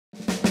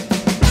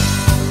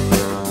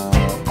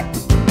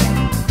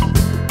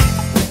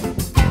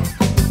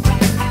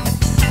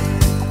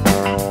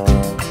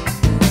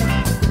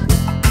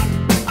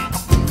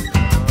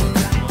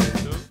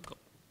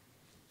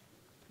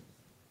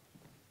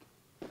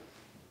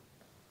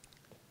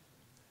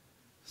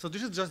So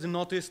this is just the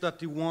notice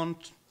that you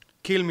won't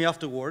kill me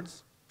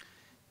afterwards.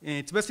 And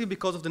it's basically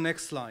because of the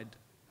next slide,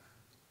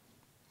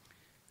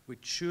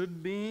 which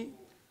should be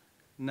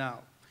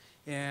now.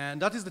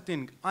 And that is the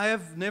thing. I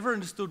have never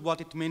understood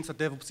what it means that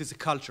DevOps is a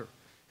culture.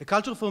 A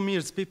culture for me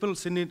is people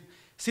sitting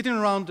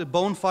around a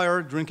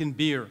bonfire drinking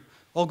beer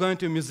or going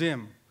to a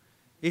museum.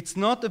 It's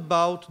not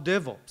about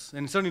DevOps,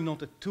 and it's certainly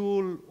not a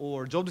tool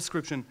or job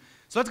description.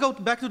 So let's go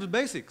back to the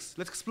basics.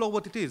 Let's explore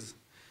what it is.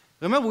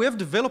 Remember, we have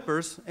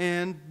developers,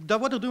 and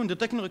what they're doing, they're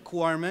taking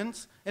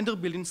requirements, and they're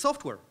building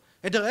software.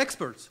 And they're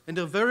experts, and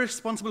they're very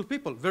responsible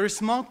people, very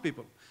smart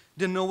people.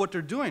 They know what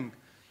they're doing.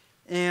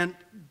 And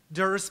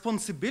their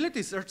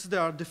responsibilities, as they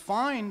are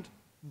defined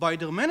by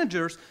their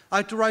managers,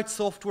 are to write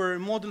software,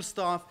 model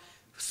stuff,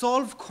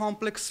 solve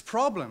complex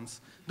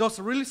problems.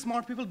 Those really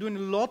smart people doing a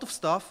lot of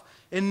stuff,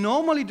 and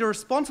normally they're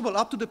responsible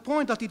up to the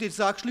point that it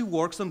actually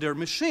works on their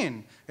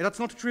machine. And that's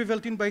not a trivial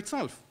thing by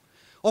itself.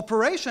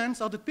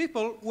 Operations are the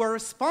people who are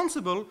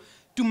responsible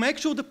to make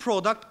sure the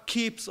product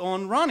keeps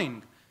on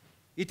running.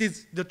 They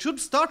should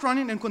start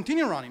running and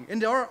continue running.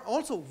 And they are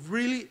also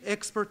really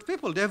expert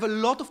people. They have a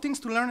lot of things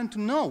to learn and to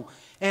know.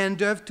 And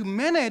they have to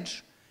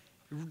manage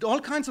all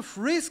kinds of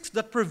risks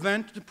that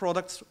prevent the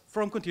products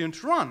from continuing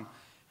to run.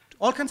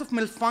 All kinds of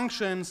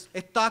malfunctions,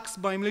 attacks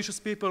by malicious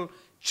people,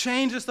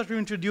 changes that we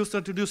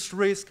introduce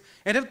risk,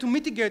 and have to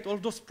mitigate all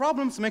those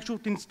problems to make sure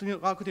things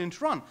are continuing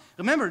to run.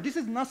 Remember, this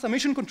is NASA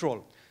mission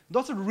control.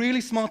 Those are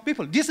really smart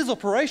people. This is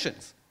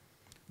operations.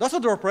 Those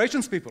are the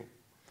operations people.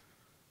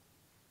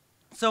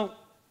 So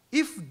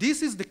if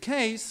this is the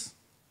case,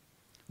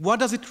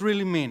 what does it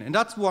really mean? And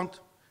that's what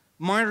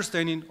my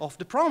understanding of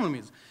the problem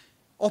is.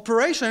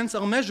 Operations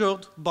are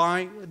measured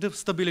by the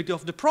stability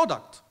of the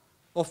product,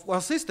 of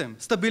our system.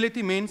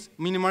 Stability means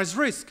minimize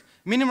risk.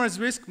 Minimize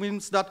risk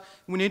means that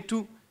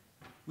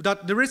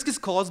that the risk is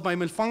caused by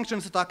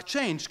malfunctions, attack,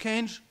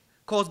 change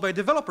caused by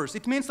developers.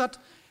 It means that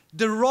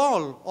the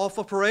role of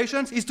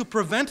operations is to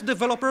prevent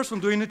developers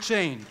from doing a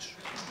change.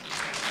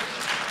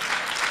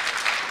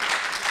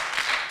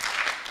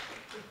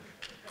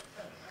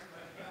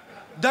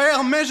 They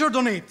are measured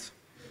on it.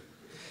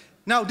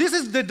 Now, this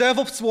is the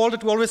DevOps world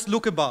that we always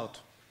look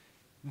about.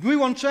 We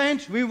want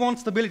change, we want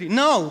stability.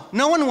 No,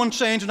 no one wants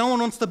change, no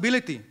one wants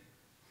stability.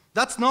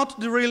 That's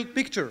not the real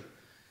picture.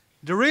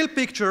 The real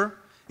picture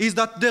is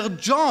that their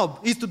job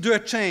is to do a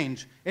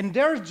change, and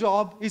their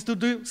job is to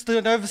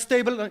have a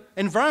stable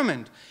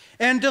environment.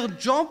 And their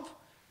job,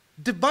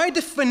 by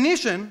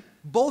definition,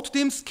 both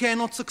teams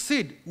cannot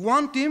succeed.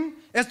 One team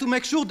has to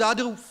make sure the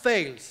other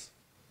fails.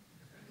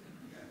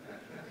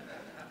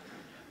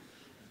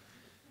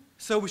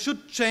 So we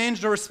should change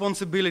the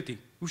responsibility.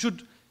 We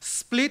should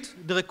split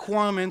the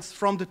requirements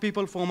from the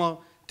people from our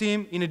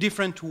team in a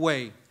different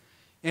way.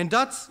 And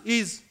that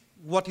is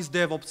what is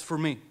DevOps for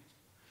me.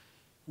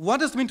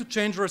 What does it mean to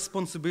change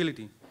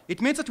responsibility? It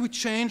means that we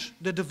change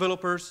the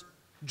developer's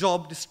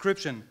job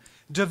description.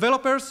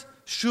 Developers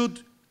should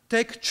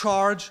take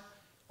charge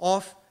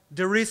of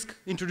the risk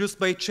introduced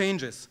by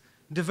changes.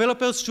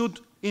 Developers should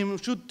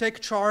take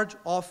charge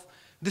of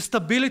the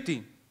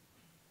stability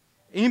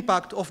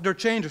impact of their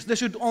changes. They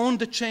should own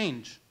the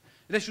change.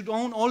 They should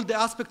own all the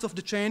aspects of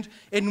the change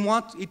and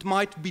what it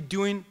might be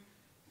doing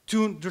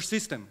to their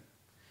system,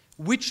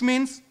 which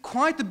means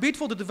quite a bit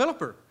for the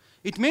developer.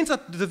 It means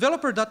that the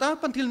developer that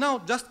up until now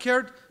just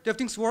cared to have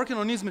things working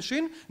on his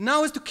machine,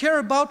 now has to care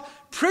about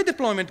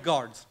pre-deployment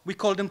guards. We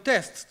call them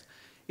tests.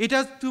 It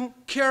has to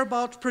care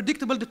about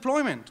predictable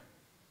deployment,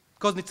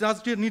 because it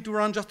doesn't need to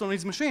run just on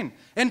his machine.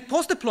 And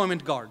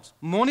post-deployment guards,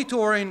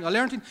 monitoring,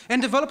 alerting,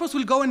 and developers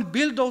will go and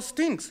build those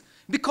things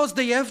because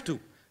they have to,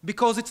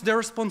 because it's their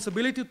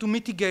responsibility to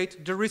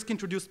mitigate the risk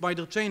introduced by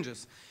their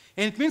changes.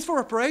 And it means for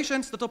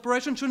operations that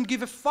operations shouldn't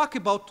give a fuck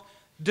about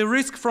the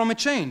risk from a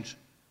change.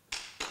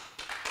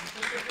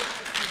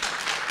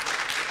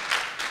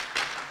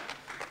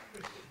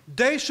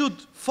 They should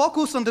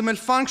focus on the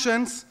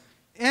malfunctions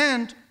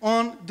and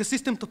on the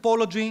system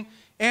topology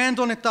and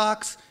on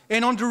attacks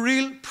and on the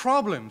real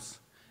problems,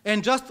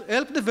 and just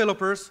help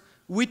developers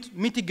with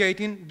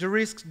mitigating the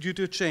risks due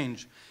to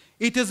change.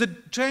 It is a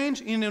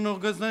change in an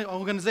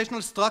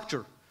organizational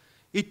structure.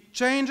 It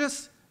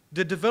changes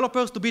the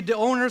developers to be the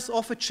owners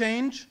of a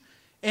change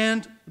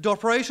and the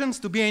operations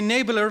to be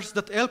enablers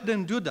that help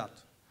them do that.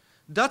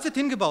 That's the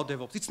thing about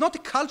DevOps. It's not a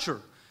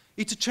culture.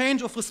 It's a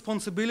change of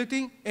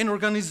responsibility and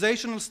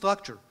organizational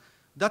structure.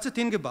 That's the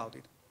thing about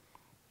it.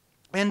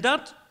 And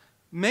that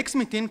makes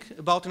me think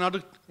about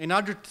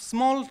another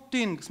small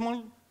thing,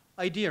 small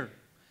idea.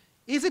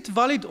 Is it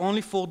valid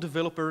only for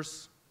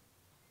developers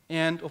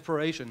and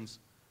operations?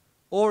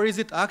 Or is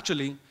it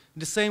actually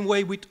the same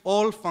way with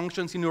all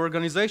functions in your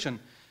organization?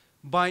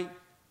 By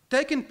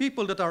taking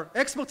people that are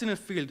experts in a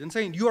field and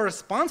saying you are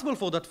responsible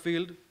for that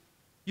field,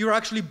 you're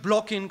actually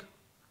blocking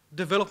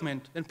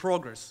development and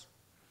progress.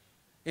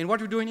 And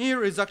what we're doing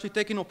here is actually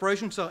taking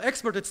operations that are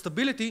expert at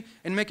stability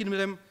and making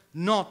them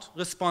not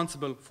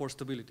responsible for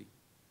stability.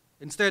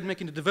 Instead,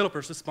 making the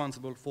developers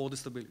responsible for the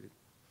stability.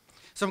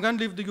 So I'm going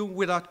to leave you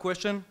with that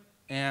question,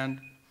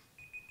 and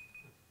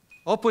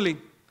hopefully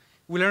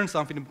we learn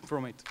something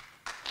from it.